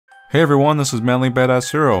Hey everyone, this is Manly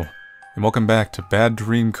Badass Hero, and welcome back to Bad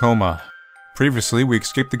Dream Coma. Previously, we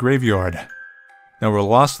escaped the graveyard. Now we're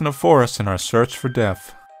lost in a forest in our search for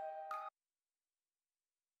death.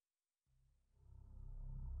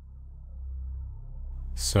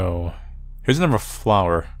 So, here's another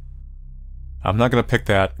flower. I'm not gonna pick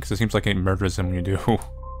that, because it seems like it murders him when you do.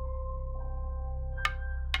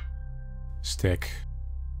 Stick.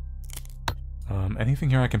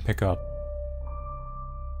 Anything here I can pick up?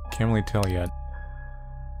 Can't really tell yet.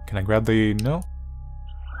 Can I grab the... no?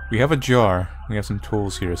 We have a jar. We have some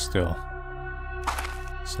tools here still.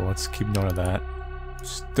 So let's keep note of that.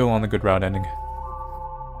 Still on the good route ending.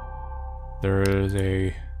 There is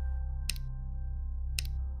a...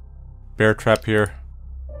 bear trap here.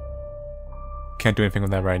 Can't do anything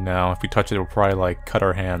with that right now. If we touch it, it'll probably, like, cut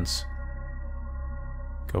our hands.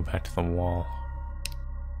 Go back to the wall.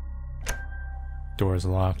 Door is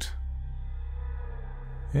locked.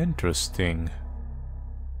 Interesting.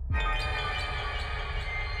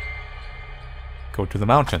 Go to the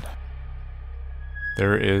mountain.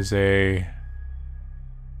 There is a...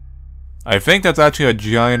 I think that's actually a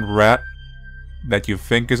giant rat that you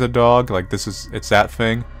think is a dog. Like, it's that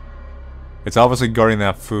thing. It's obviously guarding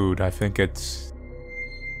that food. I think it's...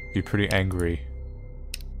 be pretty angry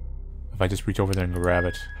if I just reach over there and grab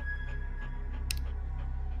it.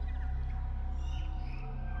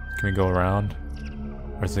 Can we go around?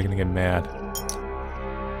 Or is it gonna get mad?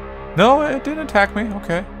 No, it didn't attack me.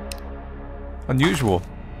 Okay. Unusual.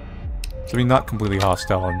 I mean, not completely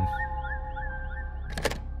hostile in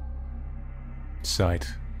sight.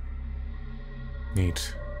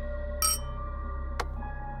 Neat.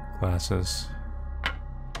 Glasses.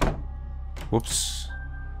 Whoops.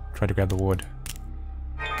 Tried to grab the wood.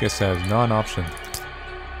 Guess that is not an option.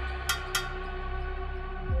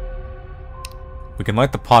 We can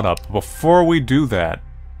light the pot up. Before we do that,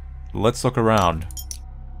 let's look around.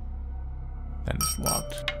 And it's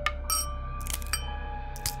locked.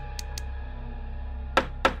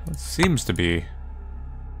 It seems to be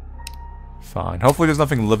fine. Hopefully there's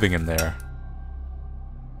nothing living in there.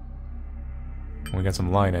 We got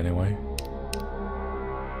some light anyway.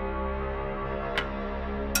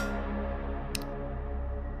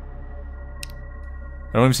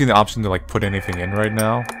 I don't even see the option to like put anything in right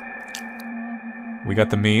now. We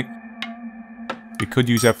got the meat. We could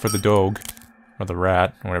use that for the dog. Or the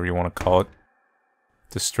rat, or whatever you want to call it.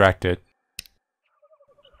 Distract it.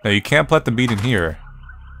 Now you can't put the meat in here.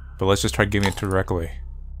 But let's just try giving it directly.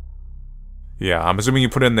 Yeah, I'm assuming you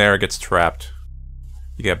put it in there, it gets trapped.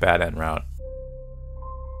 You get a bad end route.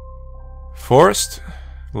 Forest?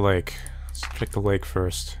 Lake. Let's check the lake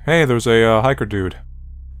first. Hey, there's a hiker dude.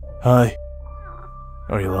 Hi.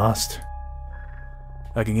 Are you lost?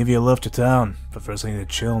 I can give you a lift to town, but first I need to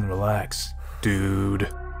chill and relax. Dude.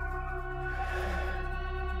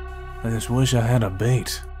 I just wish I had a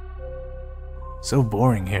bait. So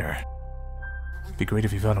boring here. It'd be great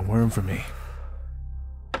if you found a worm for me.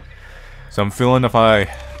 So I'm feeling if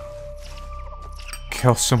I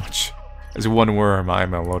kill so much as one worm,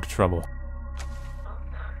 I'm in a load of trouble.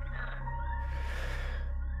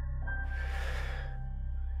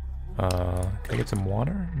 Can I get some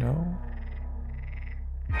water? No?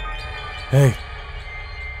 Hey!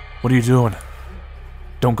 What are you doing?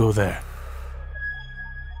 Don't go there.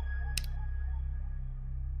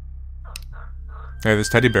 Hey, this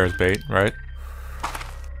teddy bear's bait, right? I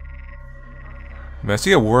mean, I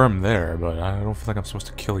see a worm there, but I don't feel like I'm supposed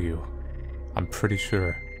to kill you. I'm pretty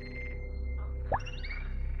sure.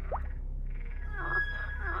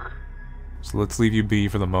 So let's leave you be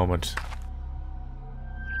for the moment.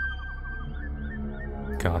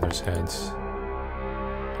 God, there's heads.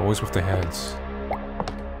 Always with the heads.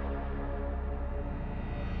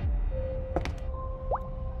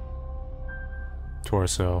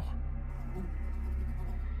 Torso.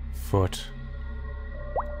 Foot.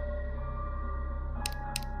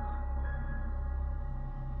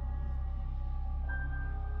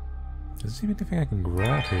 Is there anything I can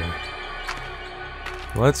grab here?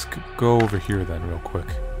 Let's go over here then, real quick.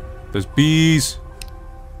 There's bees!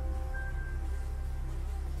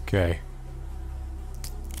 Okay.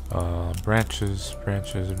 Branches,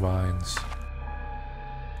 vines.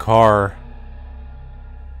 Car.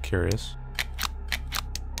 Curious.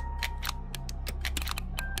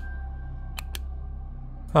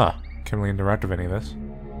 Huh. Can't really interact with any of this.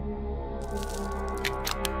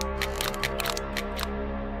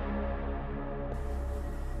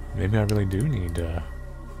 Maybe I really do need to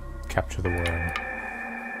capture the worm.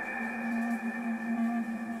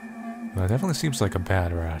 That definitely seems like a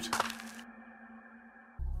bad rat.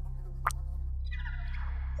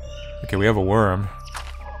 Okay, we have a worm.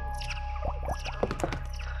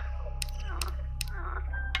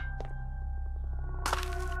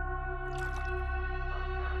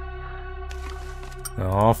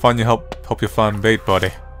 I'll find you help you find bait,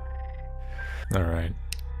 buddy. Alright.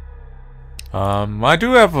 I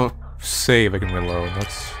do have a save I can reload.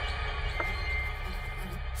 Let's...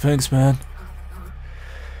 Thanks, man.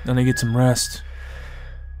 Then I get some rest.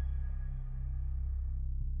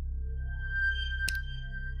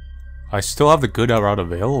 I still have the good route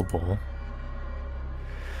available.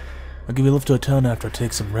 I'll give you a lift to a town after I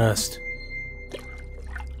take some rest.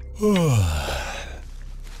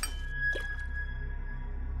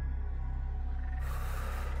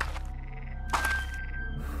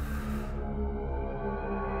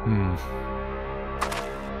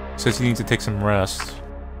 Says you need to take some rest.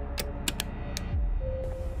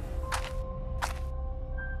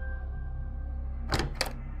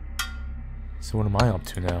 So what am I up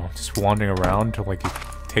to now? Just wandering around until like he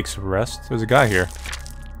takes a rest? There's a guy here.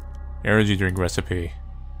 Energy drink recipe.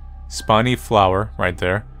 Spiny flower, right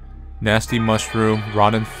there. Nasty mushroom,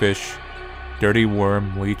 rotten fish, dirty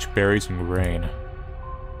worm, leech, berries, and grain.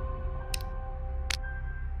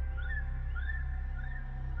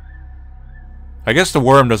 I guess the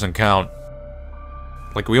worm doesn't count.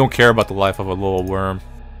 Like, we don't care about the life of a little worm.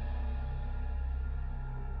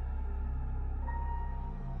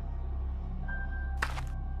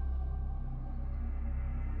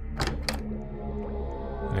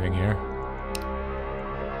 Anything here?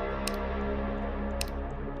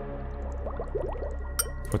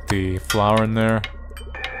 Put the flour in there.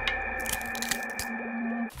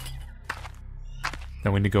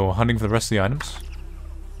 Then we need to go hunting for the rest of the items.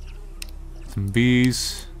 Some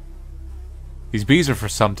bees. These bees are for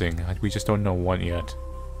something. We just don't know what yet.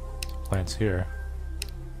 Plants here.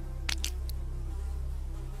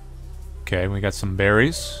 Okay, we got some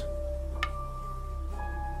berries.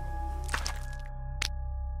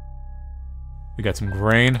 We got some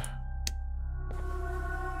grain.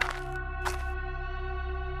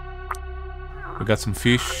 We got some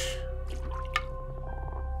fish.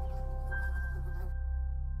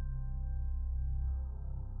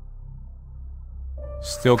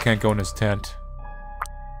 Still can't go in his tent.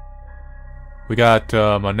 We got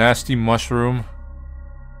a nasty mushroom.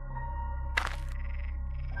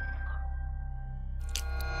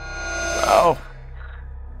 Oh!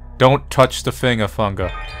 Don't touch the thing,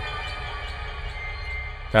 Afunga.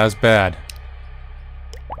 That's bad.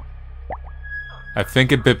 I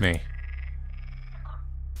think it bit me.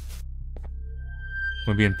 I'm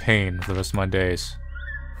gonna be in pain for the rest of my days.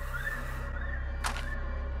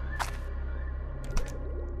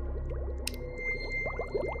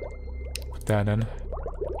 Put that in.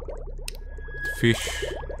 Fish.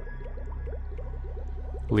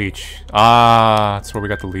 Leech. Ah, that's where we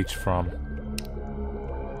got the leech from.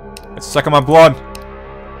 It's sucking my blood!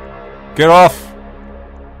 Get off!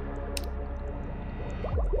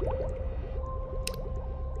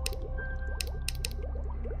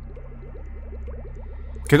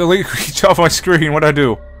 Get the leech off my screen, what'd I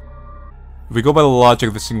do? If we go by the logic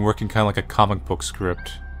of this thing working kind of like a comic book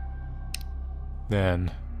script,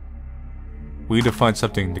 then we need to find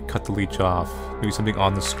something to cut the leech off. Maybe something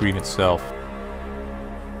on the screen itself.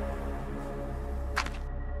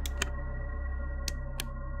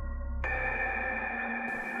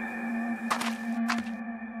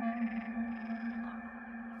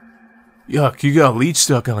 Yuck, you got a leech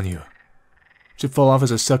stuck on you. Should fall off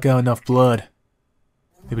as I suck out enough blood.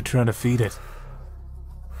 Maybe trying to feed it.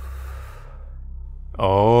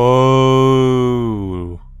 Oh,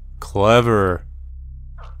 clever.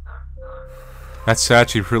 That's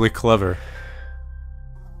actually really clever.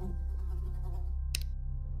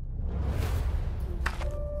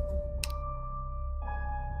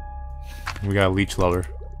 We got a leech lover.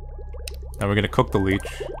 Now we're gonna cook the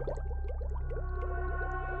leech.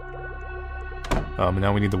 And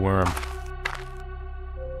now we need the worm.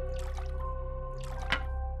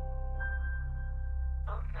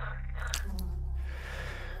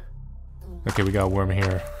 Okay, we got a worm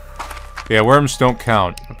here. Yeah, worms don't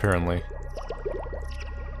count, apparently.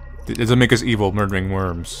 It doesn't make us evil, murdering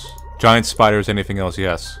worms. Giant spiders, anything else,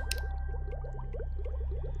 yes.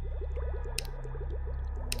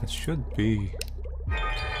 It should be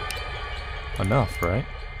enough, right?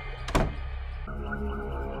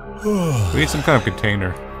 We need some kind of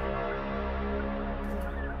container.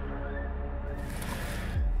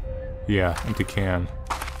 Yeah, empty can.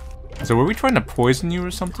 So were we trying to poison you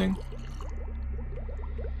or something?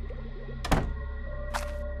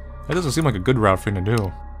 That doesn't seem like a good route for you to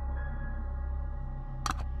do.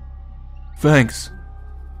 Thanks.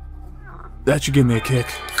 That should give me a kick.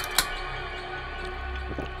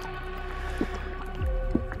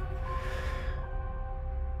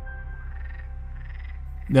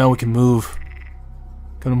 Now we can move.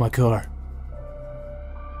 Come to my car.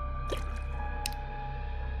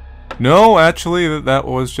 No, actually, that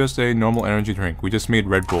was just a normal energy drink. We just made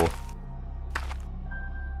Red Bull.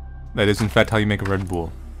 That is, in fact, how you make a Red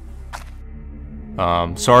Bull.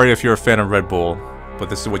 Sorry if you're a fan of Red Bull, but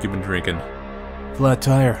this is what you've been drinking. Flat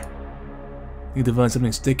tire. Need to find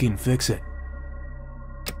something sticky and fix it.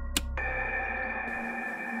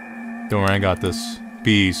 Don't worry, I got this.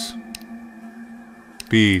 Bees.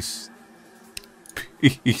 Bees.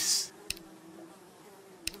 Bees.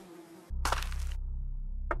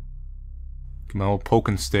 Get my old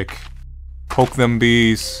poking stick. Poke them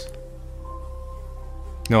bees.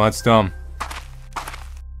 No, that's dumb.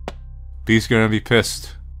 Bees gonna be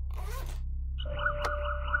pissed.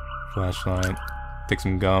 Flashlight. Take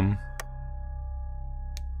some gum.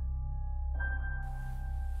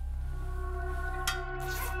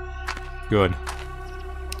 Good.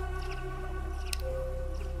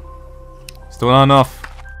 Still not enough.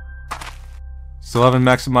 Still haven't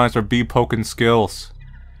maximized our bee poking skills.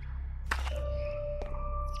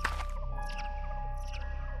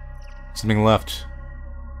 Something left.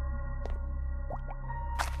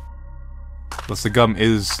 Unless the gum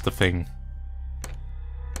is the thing.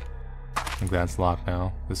 I think that's locked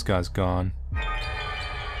now. This guy's gone.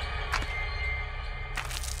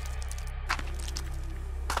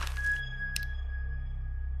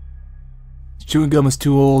 Chewing gum is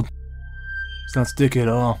too old. It's not sticky at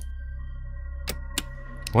all.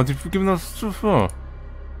 What did you give us for?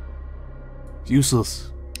 It's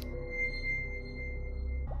useless.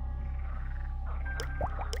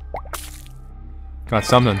 Got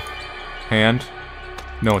something. Hand?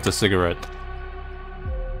 No, it's a cigarette.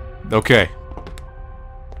 Okay.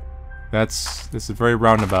 This is very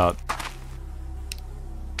roundabout.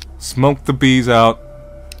 Smoke the bees out.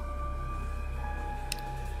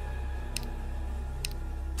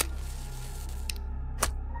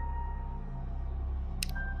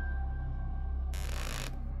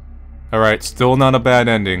 Alright, still not a bad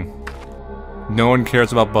ending. No one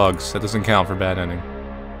cares about bugs. That doesn't count for bad ending.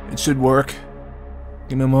 It should work.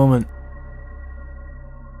 Give me a moment.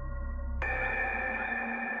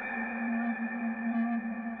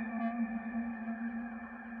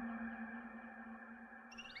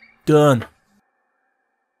 Done.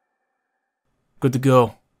 Good to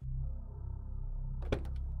go.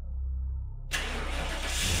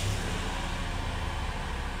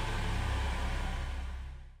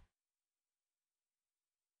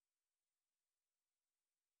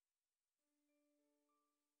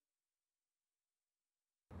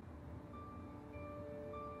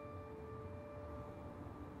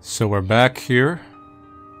 So we're back here.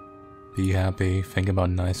 Be happy, think about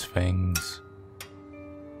nice things.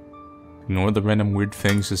 Ignore the random weird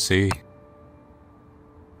things you see.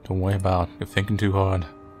 Don't worry about it, you're thinking too hard.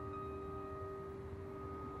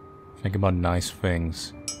 Think about nice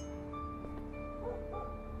things.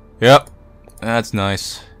 Yep, that's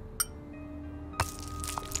nice.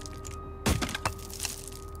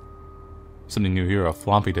 Something new here, a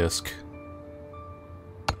floppy disk.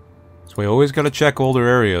 So we always gotta check older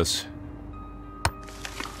areas.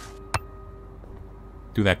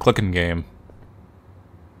 Do that clicking game.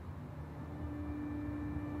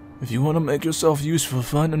 If you want to make yourself useful,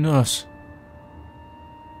 find a nurse.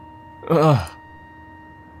 Yeah,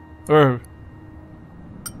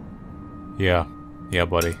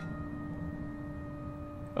 buddy.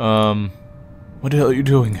 What the hell are you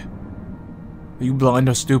doing? Are you blind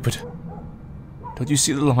or stupid? Don't you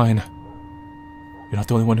see the line? You're not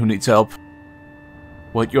the only one who needs help.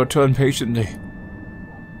 Wait your turn patiently.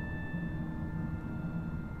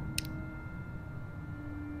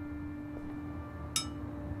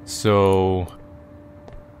 So...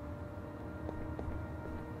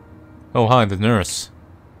 Oh, hi, the nurse.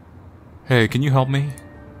 Hey, can you help me?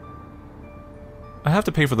 I have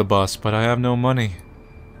to pay for the bus, but I have no money.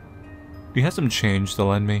 Do you have some change to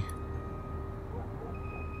lend me?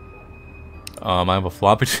 I have a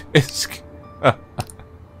floppy disk.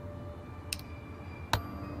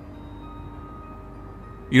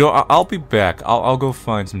 You know, I'll be back. I'll go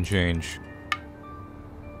find some change.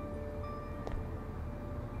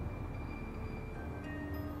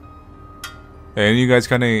 Hey, any of you guys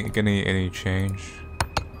got any change?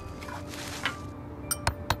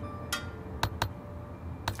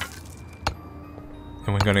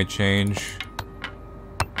 Anyone got any change?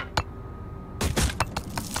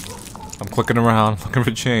 I'm clicking around, looking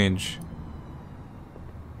for change.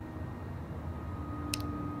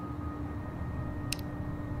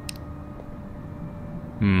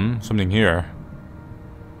 Something here.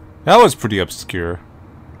 That was pretty obscure.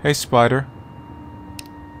 Hey, Spider.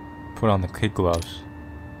 Put on the kid gloves.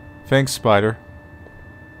 Thanks, Spider.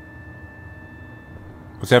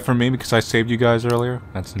 Was that for me because I saved you guys earlier?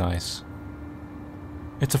 That's nice.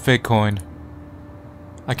 It's a fake coin.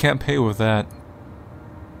 I can't pay with that.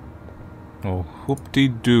 Oh,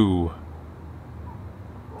 whoop-de-doo.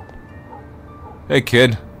 Hey,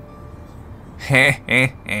 kid. Heh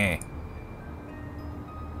heh heh.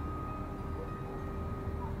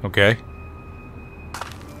 Okay.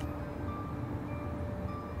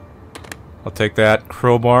 I'll take that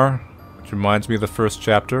crowbar, which reminds me of the first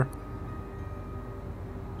chapter.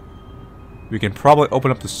 We can probably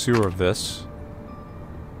open up the sewer of this.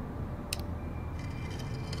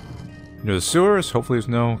 Near the sewers, hopefully there's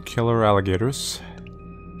no killer alligators.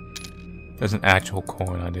 There's an actual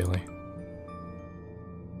coin, ideally.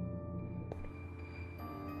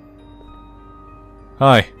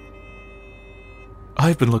 Hi.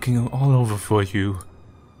 I've been looking all over for you.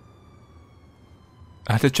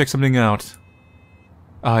 I had to check something out.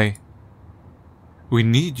 We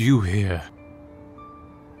need you here.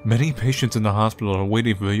 Many patients in the hospital are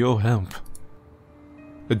waiting for your help.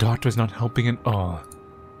 The doctor's not helping at all.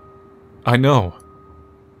 I know.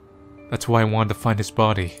 That's why I wanted to find his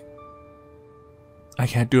body. I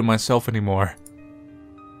can't do it myself anymore.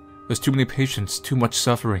 There's too many patients, too much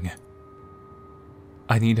suffering.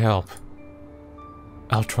 I need help.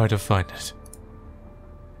 I'll try to find it.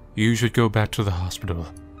 You should go back to the hospital.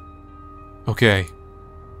 Okay.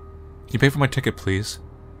 Can you pay for my ticket, please?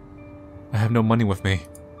 I have no money with me.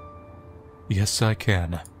 Yes, I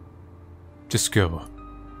can. Just go.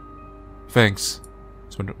 Thanks.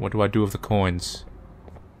 So what do I do with the coins?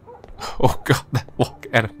 Oh god, that walk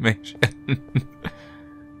animation.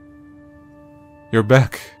 You're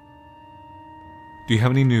back. Do you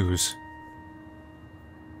have any news?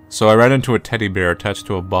 So I ran into a teddy bear attached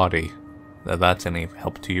to a body. That's any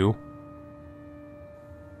help to you?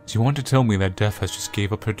 Do you want to tell me that Death has just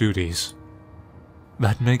gave up her duties?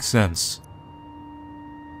 That makes sense.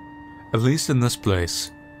 At least in this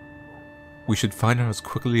place. We should find her as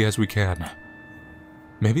quickly as we can.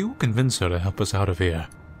 Maybe we'll convince her to help us out of here.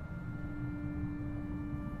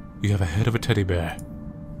 You have a head of a teddy bear.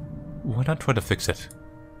 Why not try to fix it?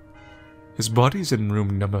 His body's in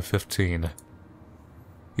room number 15.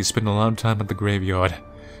 He spent a long time at the graveyard.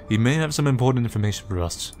 He may have some important information for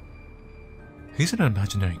us. He's an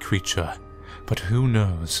imaginary creature, but who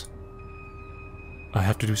knows? I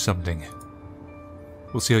have to do something.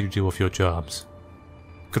 We'll see how you deal with your jobs.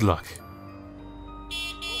 Good luck.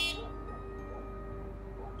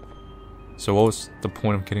 So what was the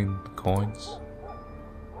point of getting the coins?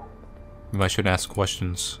 Maybe I should ask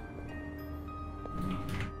questions.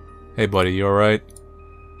 Hey buddy, you alright?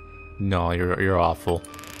 No, you're awful.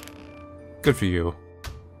 Good for you.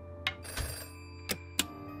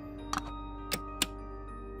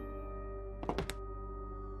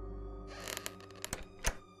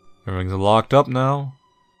 Everything's locked up now.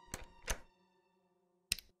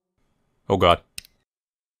 Oh god.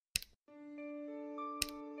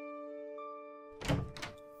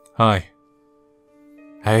 Hi.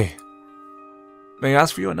 Hey. May I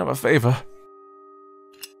ask for you another favor?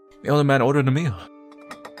 The other man ordered a meal.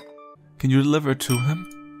 Can you deliver it to him?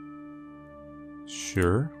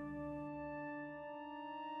 Sure.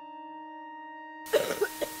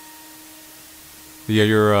 Yeah,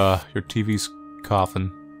 your TV's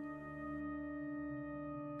coughing.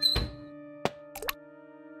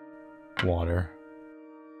 Water.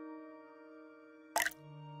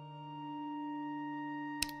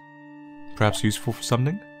 Perhaps useful for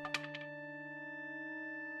something?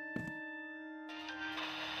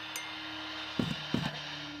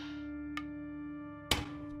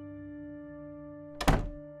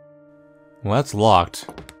 Well, that's locked.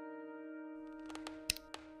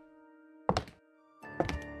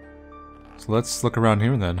 So let's look around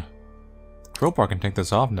here then. Crowbar can take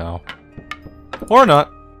this off now. Or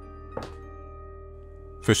not.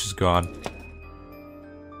 Fish is gone.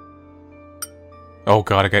 Oh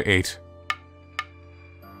god, I got 8.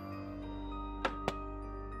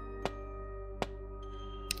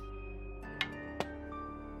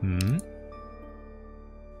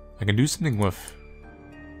 I can do something with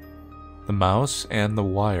the mouse and the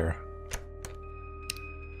wire.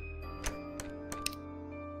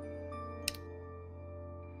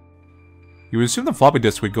 You would assume the floppy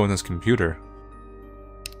disk would go in this computer.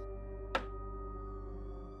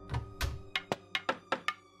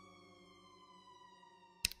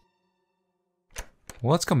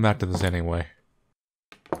 Well, let's come back to this anyway.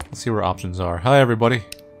 Let's see where options are. Hi, everybody.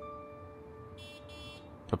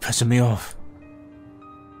 You're pissing me off.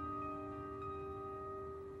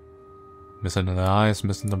 Missing the eyes,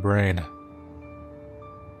 missing the brain.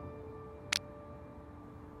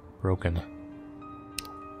 Broken.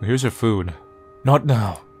 Here's your food. Not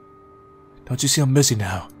now. Don't you see I'm busy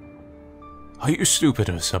now? Are you stupid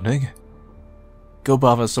or something? Go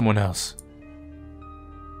bother someone else.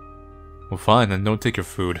 Well, fine, then don't take your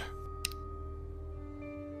food.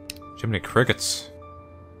 Jiminy crickets.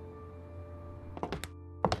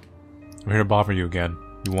 I'm here to bother you again.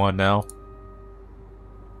 You want now?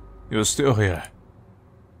 You're still here.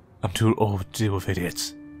 I'm too old to deal with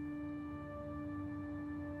idiots.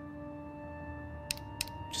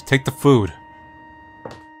 Just take the food.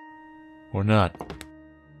 Or not.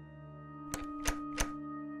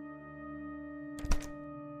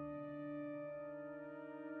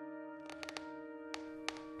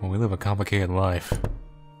 Well, we live a complicated life.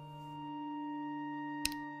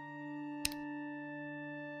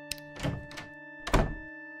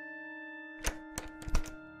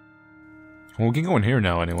 Well, we can go in here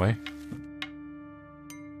now anyway.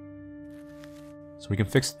 So we can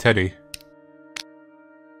fix Teddy.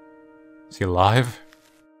 Is he alive?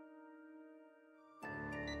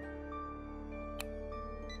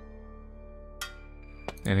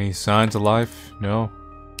 Any signs of life? No?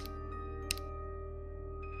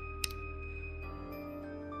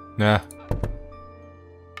 Nah.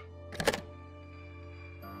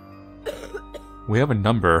 We have a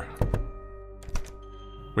number.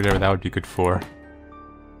 Whatever that would be good for.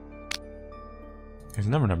 There's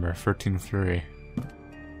another number, 13-3.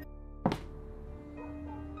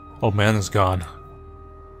 Oh man is gone.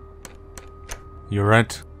 You're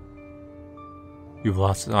right. You've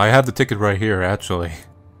lost it. I have the ticket right here, actually.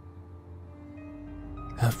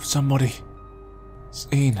 Have somebody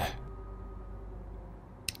seen?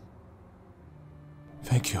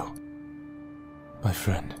 Thank you, my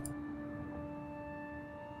friend.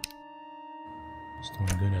 Still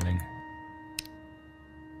a good ending.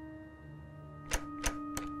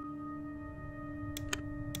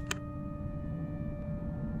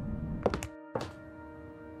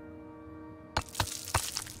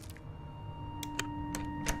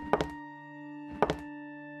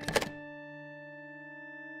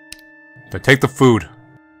 But take the food.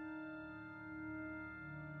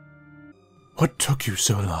 What took you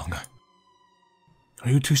so long? Are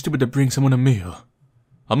you too stupid to bring someone a meal?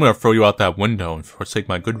 I'm gonna throw you out that window and forsake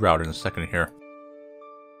my good route in a second here.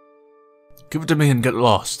 Give it to me and get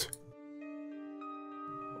lost.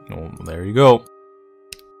 Oh, there you go.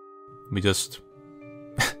 Let me just...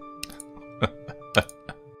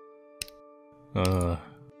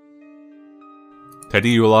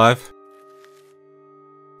 Teddy, you alive?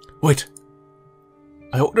 Wait.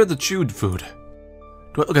 I ordered the chewed food.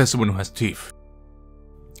 Do I look like someone who has teeth?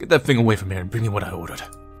 Get that thing away from here and bring me what I ordered.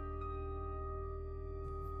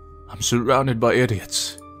 I'm surrounded by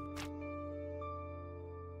idiots.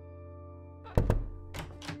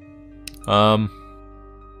 I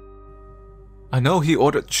know he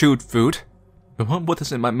ordered chewed food, but won't put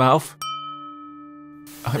this in my mouth.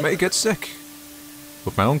 I may get sick.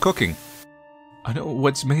 With my own cooking. I know what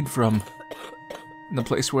it's made from, and the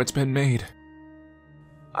place where it's been made.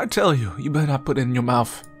 I tell you, you better not put it in your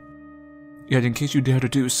mouth. Yet in case you dare to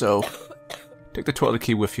do so, take the toilet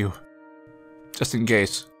key with you. Just in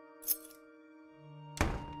case.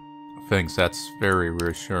 Thanks, that's very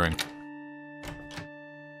reassuring.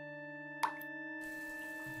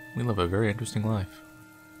 We live a very interesting life.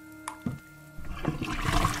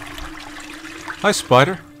 Hi,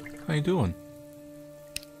 Spider. How you doing?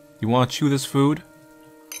 You want to chew this food?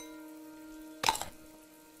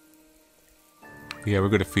 Yeah, we're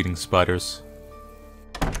good at feeding spiders.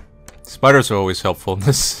 Spiders are always helpful in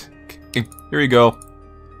this game. Here you go.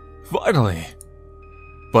 Finally!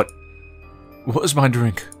 But, what is my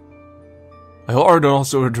drink? I ordered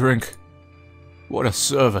also a drink. What a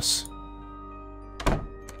service.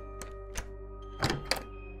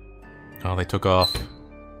 Oh, they took off.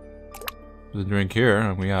 There's a drink here,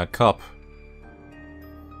 and we got a cup.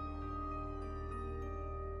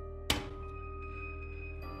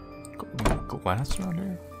 Glass around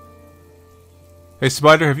here? Hey,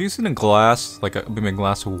 Spider, have you seen a glass? Like maybe a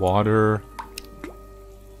glass of water?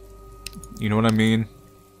 You know what I mean?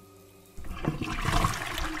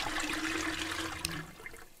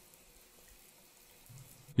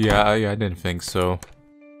 Yeah, I didn't think so.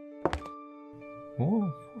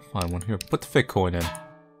 Oh, we'll find one here. Put the fake coin in.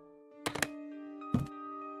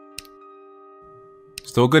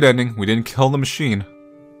 Still a good ending. We didn't kill the machine.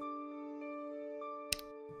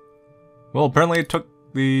 Well, apparently it took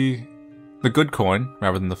the good coin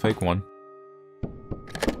rather than the fake one.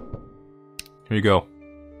 Here you go.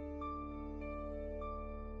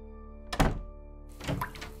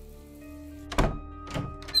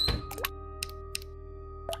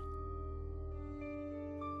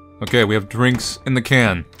 Okay, we have drinks in the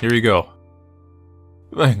can. Here you go.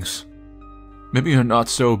 Thanks. Maybe you're not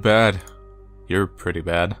so bad. You're pretty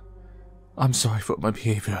bad. I'm sorry for my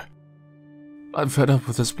behavior. I'm fed up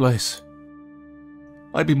with this place.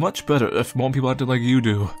 I'd be much better if more people acted like you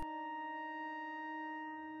do.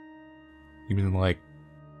 You mean like,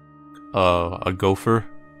 a gopher?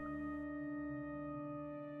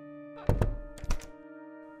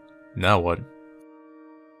 Now what?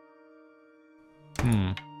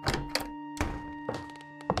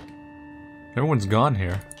 Everyone's gone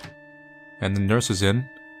here. And the nurse is in.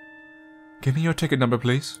 Give me your ticket number,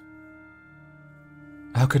 please.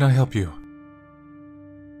 How can I help you?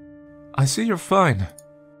 I see you're fine.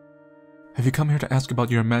 Have you come here to ask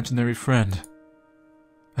about your imaginary friend?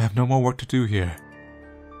 I have no more work to do here.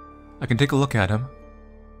 I can take a look at him.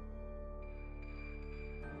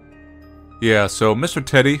 Yeah, so Mr.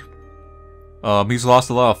 Teddy, he's lost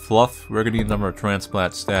a lot of fluff. We're gonna need a number of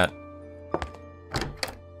transplant stat.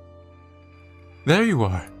 There you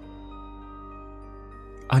are.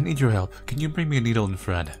 I need your help. Can you bring me a needle and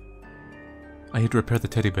thread? I need to repair the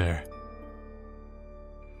teddy bear.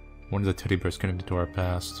 One of the teddy bears connected to our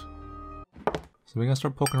past. So we gotta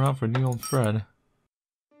start poking around for a needle and thread.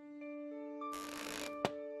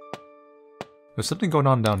 There's something going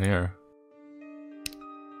on down here.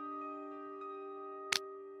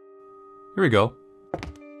 Here we go.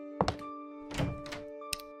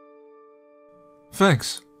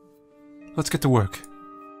 Thanks. Let's get to work.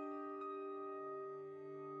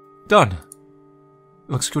 Done.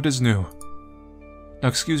 Looks good as new. Now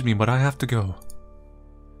excuse me, but I have to go.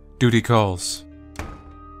 Duty calls.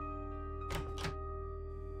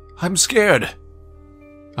 I'm scared.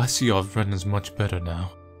 I see our friend is much better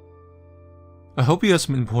now. I hope he has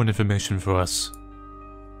some important information for us.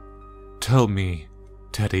 Tell me,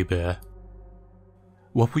 teddy bear.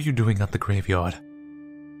 What were you doing at the graveyard?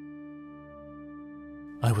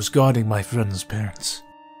 I was guarding my friend's parents.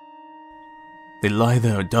 They lie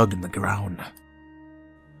there dug in the ground.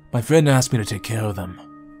 My friend asked me to take care of them.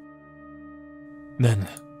 Then,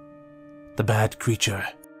 the bad creature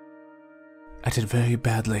acted very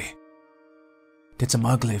badly. Did some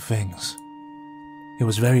ugly things. It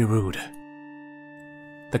was very rude.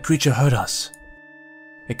 The creature hurt us.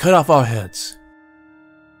 It cut off our heads.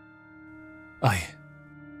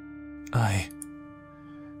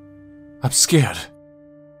 I'm scared.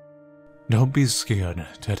 Don't be scared,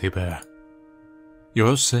 teddy bear.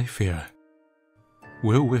 You're safe here.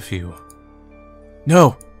 We're with you.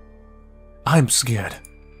 No! I'm scared.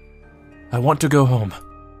 I want to go home.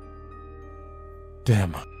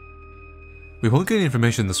 Damn. We won't get any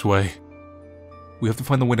information this way. We have to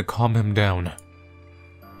find a way to calm him down.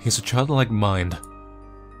 He has a childlike mind.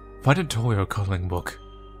 Find a toy or a coloring book.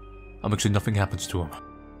 I'll make sure nothing happens to him.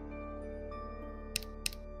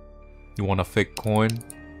 You want a fake coin?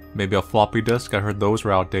 Maybe a floppy disk? I heard those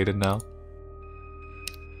were outdated now.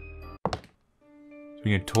 So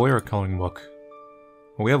we need a toy or a coloring book.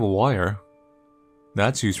 Well, we have a wire.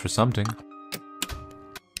 That's used for something.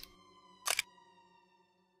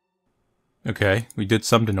 Okay, we did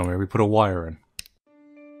something over here. We put a wire in.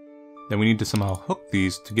 Then we need to somehow hook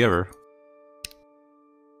these together.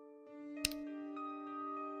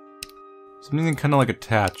 Something that kind of like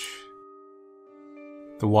attach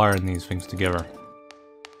the wire in these things together.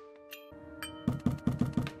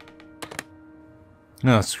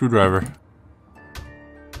 No, screwdriver.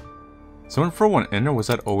 Someone throw one in, or was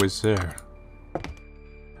that always there?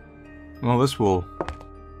 Well, this will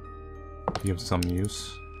be of some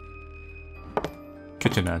use.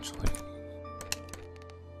 Kitchen, actually.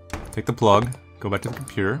 Take the plug, go back to the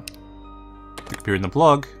computer. Put the computer in the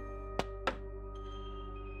plug.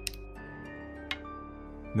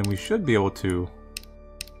 Then we should be able to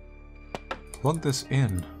plug this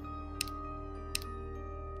in.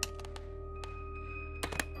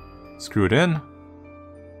 Screw it in.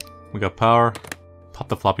 We got power. Pop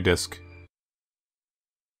the floppy disk.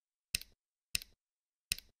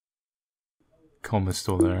 Coma's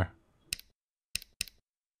still there.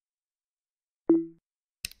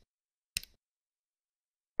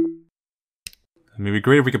 I mean, it'd be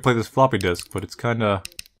great if we could play this floppy disk, but it's kinda...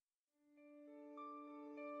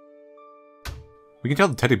 We can tell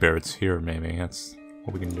the teddy bear it's here, maybe. That's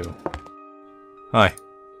what we can do. Hi.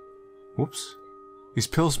 Whoops. These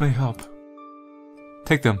pills may help.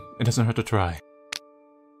 Take them. It doesn't hurt to try.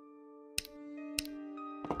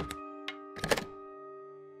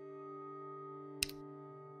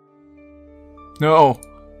 No!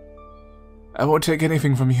 I won't take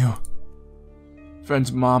anything from you.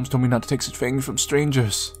 Friends' moms told me not to take such things from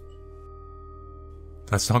strangers.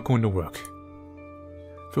 That's not going to work.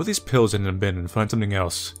 Throw these pills in a bin and find something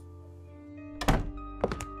else.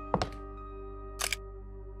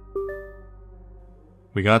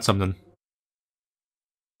 We got something.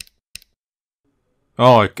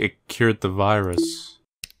 Oh, it cured the virus.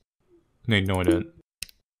 No, it didn't.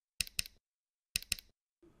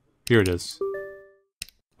 Here it is.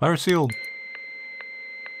 Virus sealed.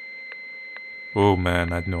 Oh man,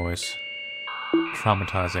 that noise.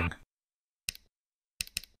 Traumatizing.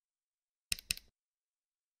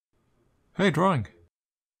 Hey, drawing.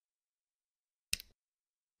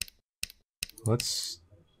 Let's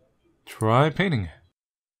try painting.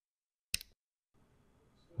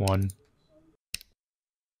 1.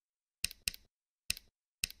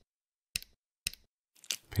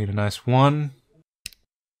 Paint a nice 1.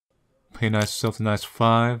 Paint myself a nice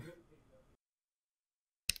 5.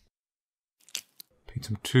 Paint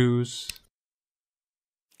some 2s.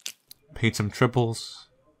 Paint some triples.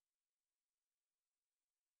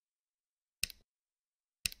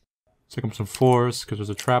 Take up some 4s, because there's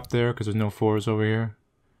a trap there, because there's no 4s over here.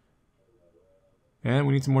 And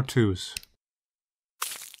we need some more 2s.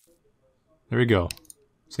 There we go.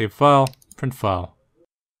 Save file, print file.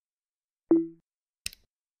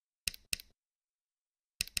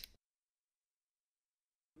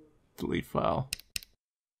 Delete file.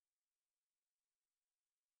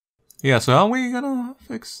 Yeah, so how are we gonna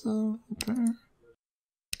fix the repair?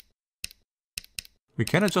 We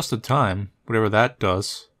can adjust the time, whatever that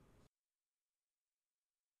does.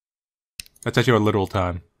 That's actually our literal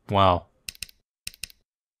time. Wow.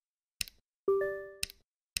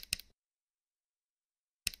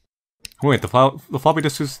 Wait, the floppy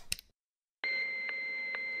disk is...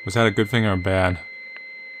 Was that a good thing or bad?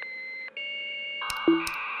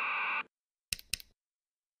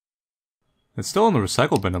 It's still in the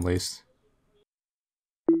recycle bin at least.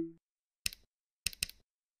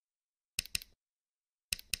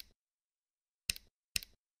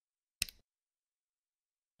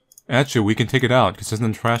 Actually, we can take it out, because it's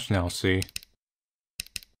in the trash now, see?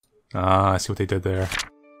 Ah, I see what they did there.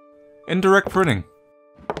 Indirect printing.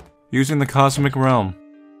 Using the cosmic realm.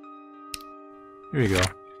 Here you go.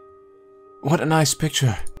 What a nice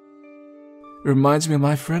picture. It reminds me of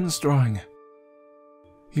my friend's drawing.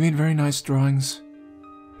 He made very nice drawings.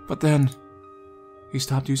 But then, he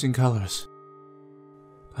stopped using colors.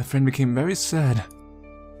 My friend became very sad.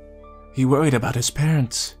 He worried about his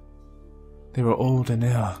parents. They were old and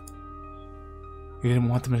ill. He didn't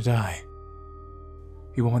want them to die.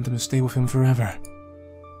 He wanted them to stay with him forever.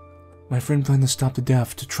 My friend planned to stop the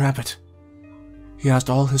death, to trap it. He asked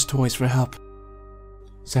all his toys for help.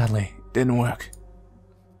 Sadly, it didn't work.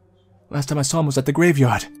 Last time I saw him was at the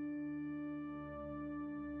graveyard.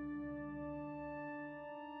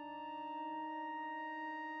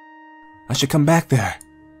 I should come back there.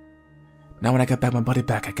 Now when I get my body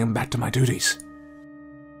back, I can get back to my duties.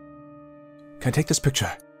 Can I take this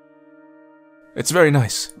picture? It's very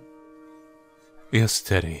nice. Yes,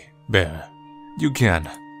 Teddy Bear. You can.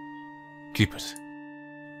 Keep it.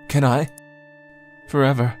 Can I?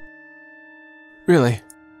 Forever. Really?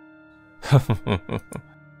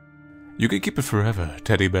 You can keep it forever,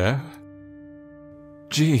 Teddy Bear.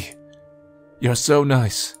 Gee, you're so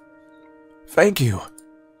nice. Thank you.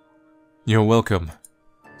 You're welcome.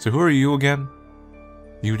 So who are you again?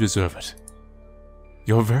 You deserve it.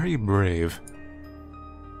 You're very brave.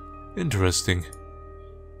 Interesting.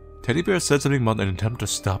 Teddy Bear said something about an attempt to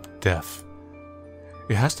stop death.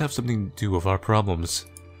 It has to have something to do with our problems.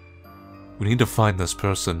 We need to find this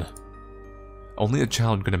person. Only a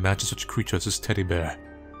child can imagine such creatures as Teddy Bear.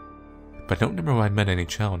 But I don't remember I met any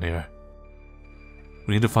child here.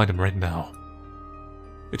 We need to find him right now.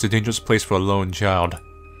 It's a dangerous place for a lone child.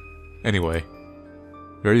 Anyway,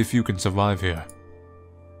 very few can survive here.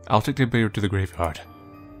 I'll take the bear to the graveyard.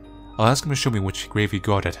 I'll ask him to show me which grave he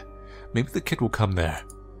guarded. Maybe the kid will come there.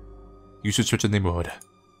 You should search the neighborhood.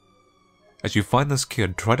 As you find this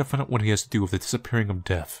kid, try to find out what he has to do with the disappearing of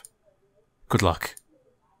death. Good luck.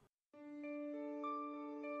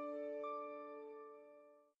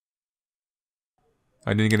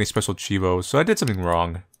 I didn't get any special chivos, so I did something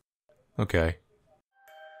wrong. Okay.